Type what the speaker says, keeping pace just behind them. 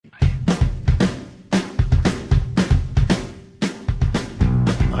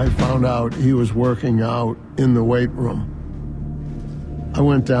I found out he was working out in the weight room. I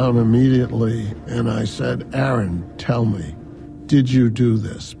went down immediately and I said, Aaron, tell me, did you do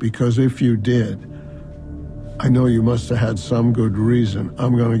this? Because if you did, I know you must have had some good reason.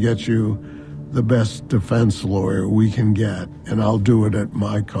 I'm going to get you the best defense lawyer we can get, and I'll do it at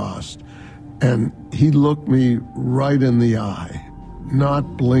my cost. And he looked me right in the eye, not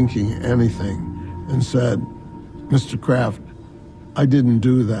blinking anything, and said, Mr. Kraft, I didn't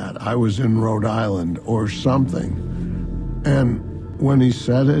do that. I was in Rhode Island or something. And when he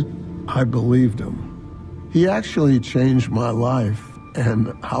said it, I believed him. He actually changed my life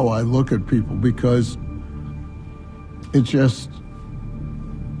and how I look at people, because it just,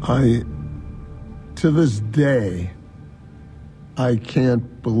 to this day, I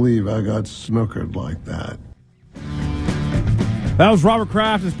can't believe I got snookered like that. That was Robert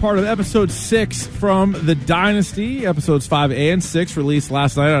Kraft as part of episode 6 from the Dynasty. Episodes 5 and 6 released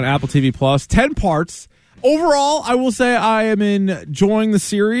last night on Apple TV+. 10 parts. Overall, I will say I am enjoying the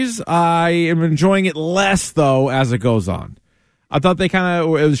series. I am enjoying it less, though, as it goes on. I thought it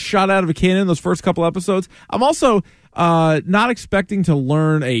was shot out of a cannon, those first couple episodes. I'm also not expecting to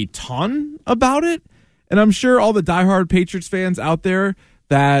learn a ton about it. And I'm sure all the diehard Patriots fans out there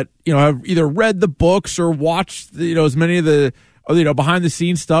that, have either read the books or watched, as many of the, behind the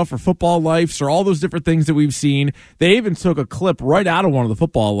scenes stuff or Football Lives or all those different things that we've seen. They even took a clip right out of one of the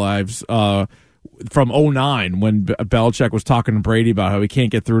Football Lives from 2009 when Belichick was talking to Brady about how he can't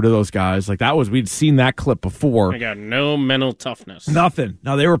get through to those guys. We'd seen that clip before. They got no mental toughness. Nothing.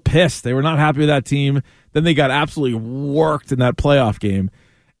 No, they were pissed. They were not happy with that team. Then they got absolutely worked in that playoff game.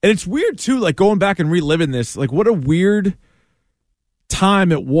 And it's weird, too, going back and reliving this. What a weird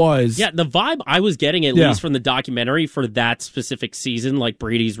time it was. Yeah, the vibe I was getting, at least from the documentary for that specific season,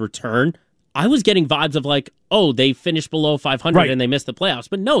 Brady's return, I was getting vibes of they finished below 500 and they missed the playoffs.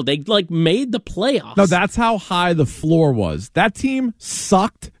 But no, they made the playoffs. No, that's how high the floor was. That team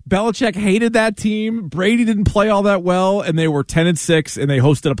sucked. Belichick hated that team. Brady didn't play all that well, and they were 10-6, and they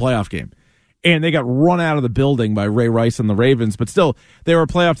hosted a playoff game. And they got run out of the building by Ray Rice and the Ravens, but still, they were a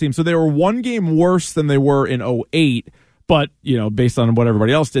playoff team. So they were one game worse than they were in 2008, but, based on what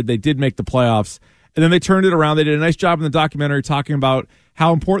everybody else did, they did make the playoffs. And then they turned it around. They did a nice job in the documentary talking about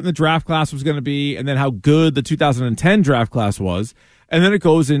how important the draft class was going to be and then how good the 2010 draft class was. And then it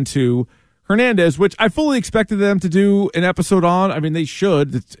goes into Hernandez, which I fully expected them to do an episode on. I mean, they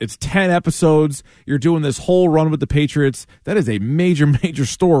should. It's 10 episodes. You're doing this whole run with the Patriots. That is a major, major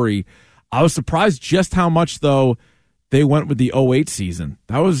story. I was surprised just how much, though, they went with the 2008 season.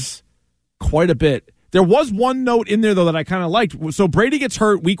 That was quite a bit. There was one note in there, though, that I kind of liked. So Brady gets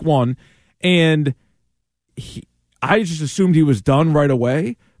hurt week 1, and I just assumed he was done right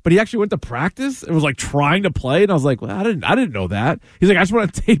away. But he actually went to practice and was, trying to play. And I was like, well, I didn't know that. He's like, I just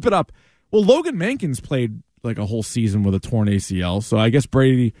want to tape it up. Well, Logan Mankins played, a whole season with a torn ACL. So I guess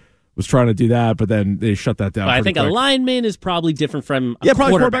Brady was trying to do that, but then they shut that down. But I think quick. A lineman is probably different from a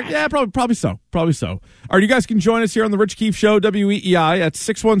probably quarterback. Yeah, probably so. Probably so. All right, you guys can join us here on the Rich Keefe Show, WEEI, at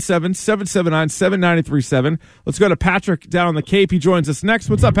 617-779-7937. Let's go to Patrick down on the Cape. He joins us next.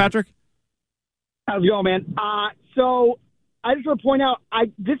 What's up, Patrick? How's it going, man? So I just want to point out,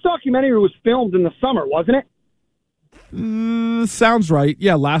 this documentary was filmed in the summer, wasn't it? Sounds right.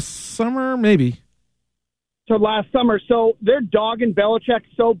 Yeah, last summer, maybe. So last summer. So they're dogging Belichick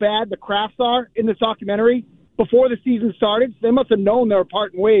so bad, the Crafts are, in this documentary, before the season started. So they must have known they were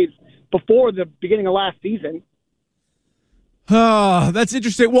parting ways before the beginning of last season. That's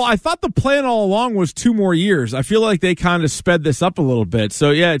interesting. Well, I thought the plan all along was 2 more years. I feel like they kind of sped this up a little bit.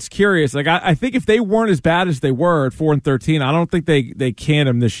 So, yeah, it's curious. I think if they weren't as bad as they were at 4-13, I don't think they can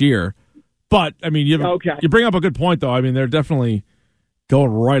him this year. But, I mean, you bring up a good point, though. I mean, they're definitely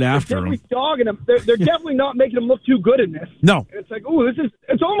going right after him. They're definitely dogging him. They're definitely not making him look too good in this. No. It's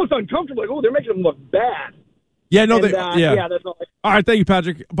it's almost uncomfortable. They're making him look bad. Yeah, no, that's all. All right, thank you,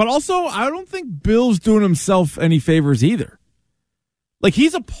 Patrick. But also, I don't think Bill's doing himself any favors either.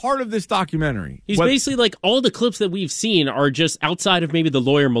 He's a part of this documentary. He's basically all the clips that we've seen are just outside of maybe the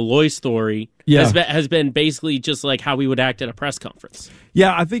lawyer Malloy story. Yeah. Has been basically just how he would act at a press conference.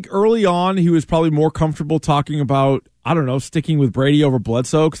 Yeah, I think early on he was probably more comfortable talking about, sticking with Brady over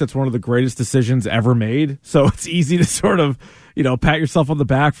Bledsoe because that's one of the greatest decisions ever made. So it's easy to sort of, pat yourself on the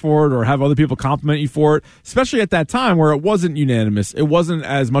back for it or have other people compliment you for it, especially at that time where it wasn't unanimous. It wasn't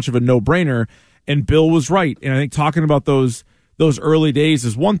as much of a no-brainer, and Bill was right. And I think talking about those early days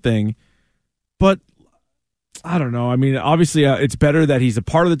is one thing, but I don't know. I mean, obviously it's better that he's a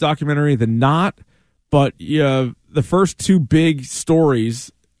part of the documentary than not, but the first 2 big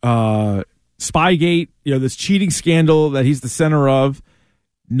stories, Spygate, this cheating scandal that he's the center of,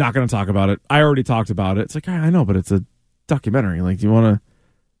 not going to talk about it. I already talked about it. It's like, I know, but it's a documentary. Like, do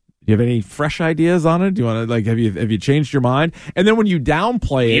you have any fresh ideas on it? Do you want to, like, have you changed your mind? And then when you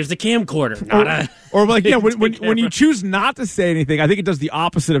downplay it, here's the camcorder, or like, yeah, when you choose not to say anything, I think it does the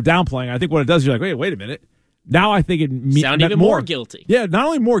opposite of downplaying. I think what it does, you're like, wait a minute. Now I think it sound even more guilty. Yeah, not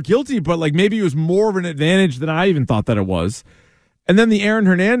only more guilty, but like maybe it was more of an advantage than I even thought that it was. And then the Aaron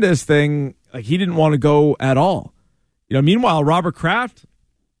Hernandez thing, like, he didn't want to go at all. Meanwhile, Robert Kraft,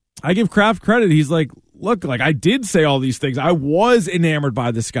 I give Kraft credit. He's like, look, like, I did say all these things. I was enamored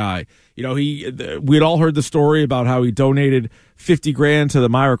by this guy. We had all heard the story about how he donated $50,000 to the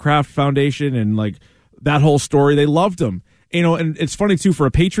Myra Kraft Foundation, and like that whole story, they loved him. And it's funny too, for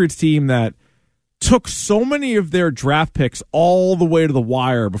a Patriots team that took so many of their draft picks all the way to the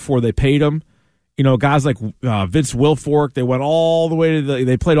wire before they paid him. Guys like Vince Wilfork, they went all the way to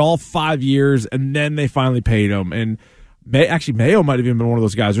they played all 5 years, and then they finally paid him. And Mayo might have even been one of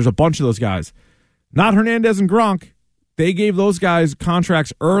those guys. There's a bunch of those guys. Not Hernandez and Gronk. They gave those guys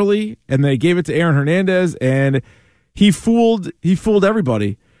contracts early, and they gave it to Aaron Hernandez, and he fooled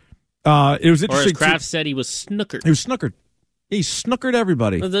everybody. It was interesting. Or as Kraft said, he was snookered. He was snookered. He snookered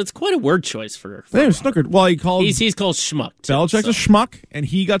everybody. That's quite a word choice for he was snookered. Well, he's called schmuck. Belichick's a schmuck, and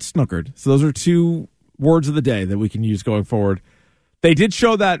he got snookered. So those are two words of the day that we can use going forward. They did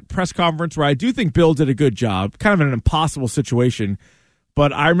show that press conference where I do think Bill did a good job, kind of in an impossible situation.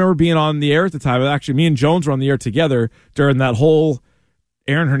 But I remember being on the air at the time. Actually, me and Jones were on the air together during that whole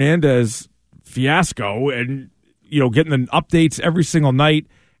Aaron Hernandez fiasco, and getting the updates every single night.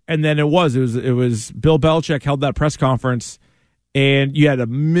 And then it was Bill Belichick held that press conference, and you had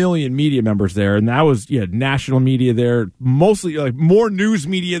 1 million media members there, and that was national media there, mostly like more news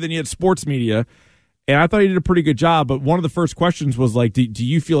media than you had sports media. And I thought he did a pretty good job. But one of the first questions was like, "Do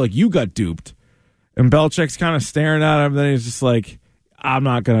you feel like you got duped?" And Belichick's kind of staring at him, and then he's just like, I'm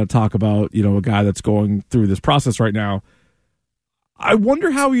not going to talk about, a guy that's going through this process right now. I wonder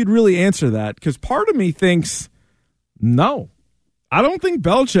how he'd really answer that, because part of me thinks, no. I don't think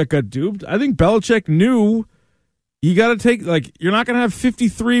Belichick got duped. I think Belichick knew you got to take, like, you're not going to have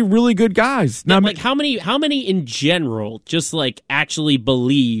 53 really good guys. Now, like, how many in general just, like, actually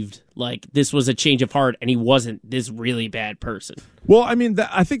believed, like, this was a change of heart and he wasn't this really bad person? Well, I mean,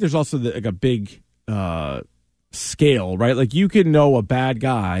 I think there's also like a big scale, right? Like, you can know a bad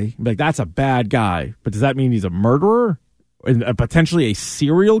guy, like, that's a bad guy, but does that mean he's a murderer and potentially a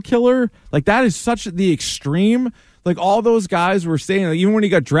serial killer? Like, that is such the extreme. Like, all those guys were saying, like, even when he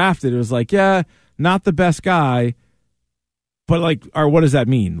got drafted, it was like, yeah, not the best guy, but like, or what does that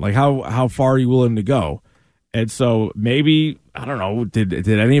mean? Like, how far are you willing to go? And so maybe, I don't know, did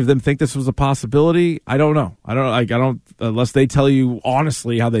any of them think this was a possibility? I don't know. I don't unless they tell you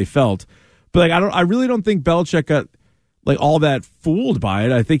honestly how they felt. But like, I really don't think Belichick got like all that fooled by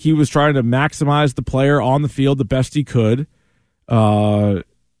it. I think he was trying to maximize the player on the field the best he could. It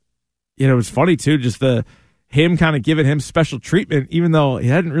was funny too, just him kind of giving him special treatment, even though he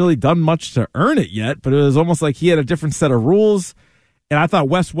hadn't really done much to earn it yet. But it was almost like he had a different set of rules. And I thought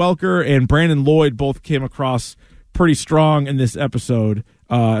Wes Welker and Brandon Lloyd both came across pretty strong in this episode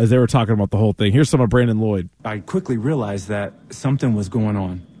as they were talking about the whole thing. Here's some of Brandon Lloyd. I quickly realized that something was going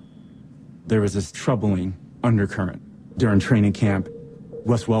on. There was this troubling undercurrent. During training camp,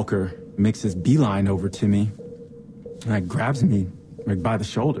 Wes Welker makes his beeline over to me and like grabs me like by the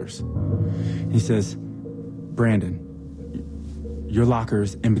shoulders. He says, Brandon, your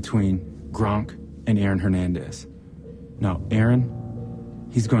locker's in between Gronk and Aaron Hernandez. Now, Aaron,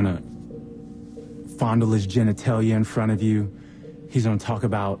 he's going to fondle his genitalia in front of you. He's going to talk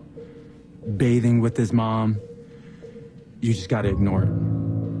about bathing with his mom. You just got to ignore it.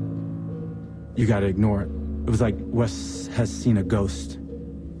 You got to ignore it. It was like Wes has seen a ghost,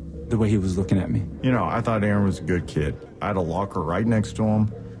 the way he was looking at me. I thought Aaron was a good kid. I had a locker right next to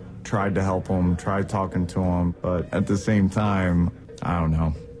him, tried to help him, tried talking to him, but at the same time, I don't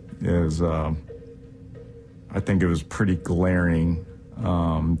know. It was, I think it was pretty glaring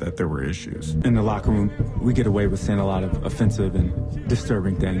that there were issues. In the locker room, we get away with saying a lot of offensive and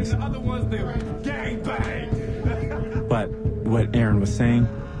disturbing things. The other ones do gangbang. But what Aaron was saying,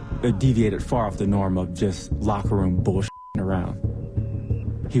 it deviated far off the norm of just locker room bullshit around.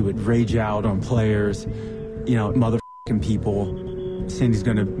 He would rage out on players, motherfucking people, saying he's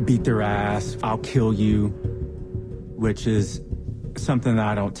gonna beat their ass, I'll kill you, which is something that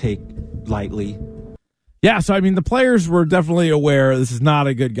I don't take lightly. Yeah, so I mean, the players were definitely aware this is not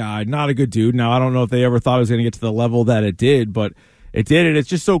a good guy, not a good dude. Now, I don't know if they ever thought it was going to get to the level that it did, but it did, and it's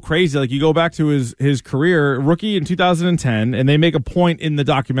just so crazy. Like, you go back to his career, rookie in 2010, and they make a point in the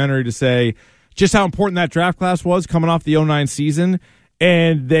documentary to say just how important that draft class was coming off the 2009 season.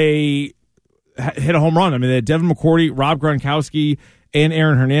 and they hit a home run. I mean, they had Devin McCourty, Rob Gronkowski, and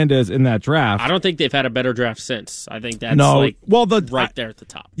Aaron Hernandez in that draft. I don't think they've had a better draft since. I think that's right there at the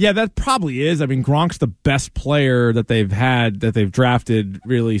top. Yeah, that probably is. I mean, Gronk's the best player that they've drafted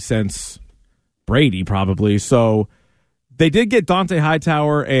really since Brady, probably. So they did get Dante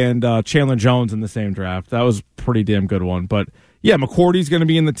Hightower and Chandler Jones in the same draft. That was a pretty damn good one. But yeah, McCourty's going to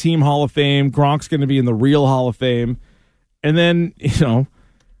be in the team Hall of Fame. Gronk's going to be in the real Hall of Fame. And then,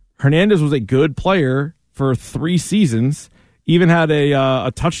 Hernandez was a good player for 3 seasons. Even had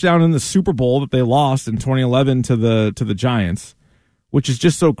a touchdown in the Super Bowl that they lost in 2011 to the Giants, which is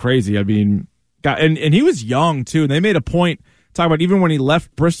just so crazy. I mean, and he was young too. And they made a point talking about even when he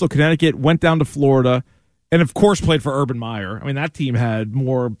left Bristol, Connecticut, went down to Florida, and of course played for Urban Meyer. I mean, that team had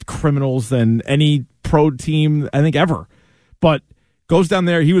more criminals than any pro team I think ever. But goes down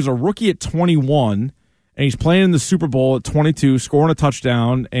there. He was a rookie at 21, and he's playing in the Super Bowl at 22, scoring a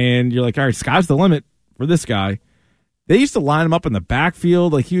touchdown. And you're like, all right, sky's the limit for this guy. They used to line him up in the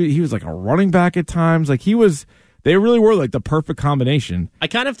backfield. Like he was like a running back at times. Like they really were like the perfect combination. I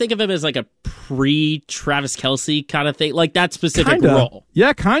kind of think of him as like a pre-Travis Kelce kind of thing, like that specific role.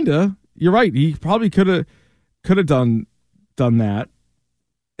 Yeah, kind of. You're right. He probably could have done that.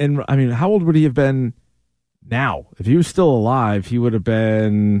 And I mean, how old would he have been now? If he was still alive, he would have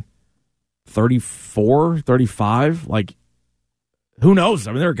been 34, 35. Like, who knows?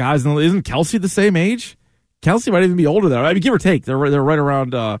 I mean, there are guys. Isn't Kelce the same age? Kelce might even be older than I mean, give or take. They're right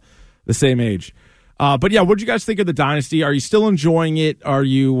around the same age. But yeah, what did you guys think of the Dynasty? Are you still enjoying it? Are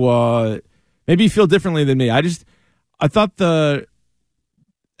you maybe you feel differently than me? I thought the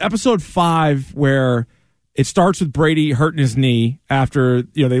episode 5 where it starts with Brady hurting his knee after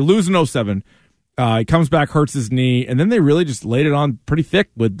they lose in 2007. He comes back, hurts his knee, and then they really just laid it on pretty thick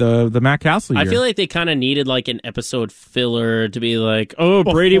with the Matt Castle year. I feel like they kind of needed like an episode filler to be like,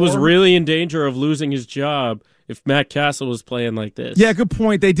 Brady was really in danger of losing his job if Matt Castle was playing like this. Yeah, good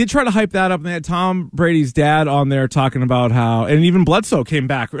point. They did try to hype that up, and they had Tom Brady's dad on there talking about how, and even Bledsoe came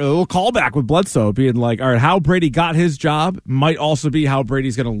back, a little callback with Bledsoe being like, all right, how Brady got his job might also be how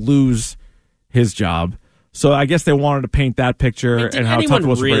Brady's going to lose his job. So I guess they wanted to paint that picture and how tough it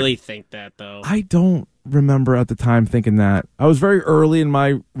was. Did anyone really think that, though? I don't remember at the time thinking that. I was very early in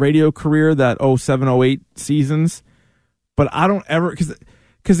my radio career, that 07, 08 seasons. But I don't ever...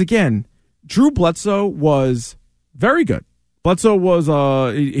 Because again, Drew Bledsoe was very good. Bledsoe was...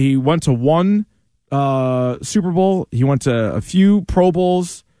 he went to 1 Super Bowl. He went to a few Pro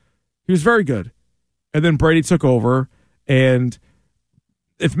Bowls. He was very good. And then Brady took over, and...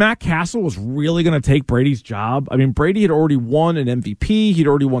 If Matt Castle was really going to take Brady's job, I mean, Brady had already won an MVP. He'd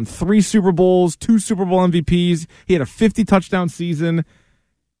already won 3 Super Bowls, 2 Super Bowl MVPs. He had a 50-touchdown season.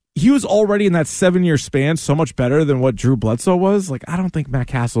 He was already in that 7-year span so much better than what Drew Bledsoe was. Like, I don't think Matt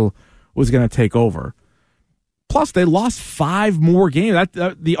Castle was going to take over. Plus, they lost 5 more games.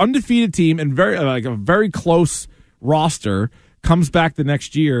 The undefeated team and a very close roster comes back the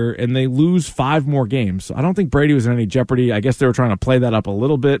next year, and they lose 5 more games. So I don't think Brady was in any jeopardy. I guess they were trying to play that up a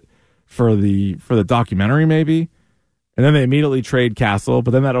little bit for the documentary, maybe. And then they immediately trade Castle, but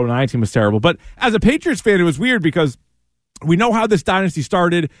then that 2009 team was terrible. But as a Patriots fan, it was weird because we know how this dynasty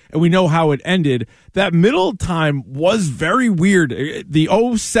started, and we know how it ended. That middle time was very weird. The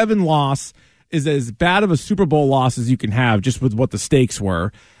 2007 loss is as bad of a Super Bowl loss as you can have, just with what the stakes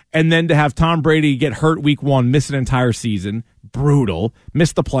were. And then to have Tom Brady get hurt week 1, miss an entire season, brutal,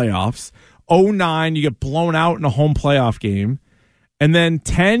 miss the playoffs. 2009, you get blown out in a home playoff game. And then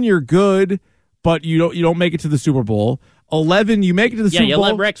 10, you're good, but you don't make it to the Super Bowl. 11, you make it to the Super Bowl. Yeah, you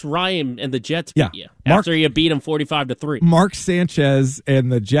let Rex Ryan and the Jets beat you after you beat him 45-3. Mark Sanchez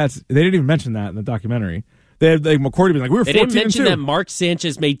and the Jets, they didn't even mention that in the documentary. They had McCourty being like, we were 14-2. They didn't mention that Mark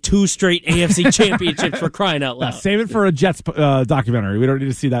Sanchez made 2 straight AFC championships for crying out loud. Save it for a Jets documentary. We don't need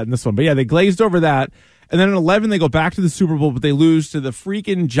to see that in this one. But yeah, they glazed over that. And then in 11, they go back to the Super Bowl, but they lose to the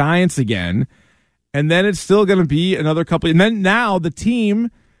freaking Giants again. And then it's still going to be another couple. And then now the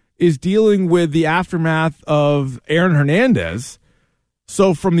team is dealing with the aftermath of Aaron Hernandez.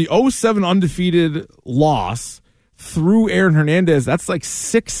 So from the 2007 undefeated loss through Aaron Hernandez, that's like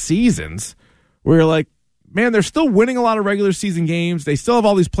 6 seasons where you're like, man, they're still winning a lot of regular season games. They still have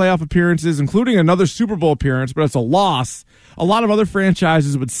all these playoff appearances, including another Super Bowl appearance, but it's a loss. A lot of other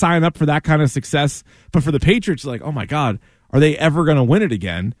franchises would sign up for that kind of success. But for the Patriots, like, oh my God, are they ever going to win it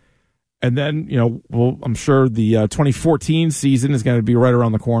again? And then, I'm sure the 2014 season is going to be right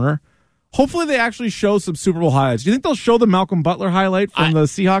around the corner. Hopefully they actually show some Super Bowl highlights. Do you think they'll show the Malcolm Butler highlight from the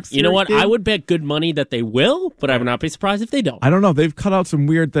Seahawks? You know what? Game? I would bet good money that they will, but I would not be surprised if they don't. I don't know. They've cut out some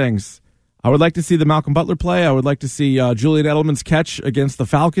weird things. I would like to see the Malcolm Butler play. I would like to see Julian Edelman's catch against the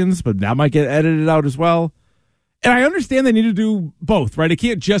Falcons, but that might get edited out as well. And I understand they need to do both, right? It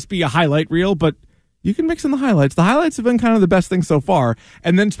can't just be a highlight reel, but you can mix in the highlights. The highlights have been kind of the best thing so far.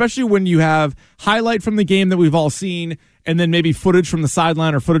 And then especially when you have highlight from the game that we've all seen and then maybe footage from the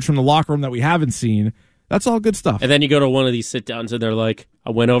sideline or footage from the locker room that we haven't seen, that's all good stuff. And then you go to one of these sit-downs and they're like,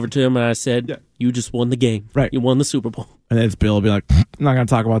 I went over to him and I said, You just won the game. Right. You won the Super Bowl. And then it's Bill will be like, I'm not going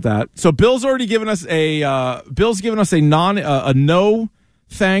to talk about that. So Bill's already given us a no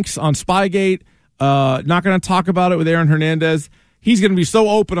thanks on Spygate. Not going to talk about it with Aaron Hernandez. He's going to be so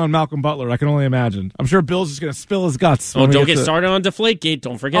open on Malcolm Butler, I can only imagine. I'm sure Bill's just going to spill his guts. Oh, don't get started on Deflategate.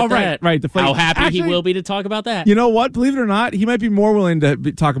 Don't forget that. Right. Deflate. How happy he will be to talk about that. You know what? Believe it or not, he might be more willing to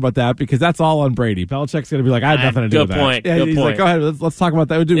talk about that because that's all on Brady. Belichick's going to be like, I had nothing to do with that. Good point. Like, go ahead, let's talk about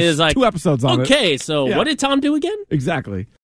that. We'll do 2 episodes on it. Okay, so what did Tom do again? Exactly.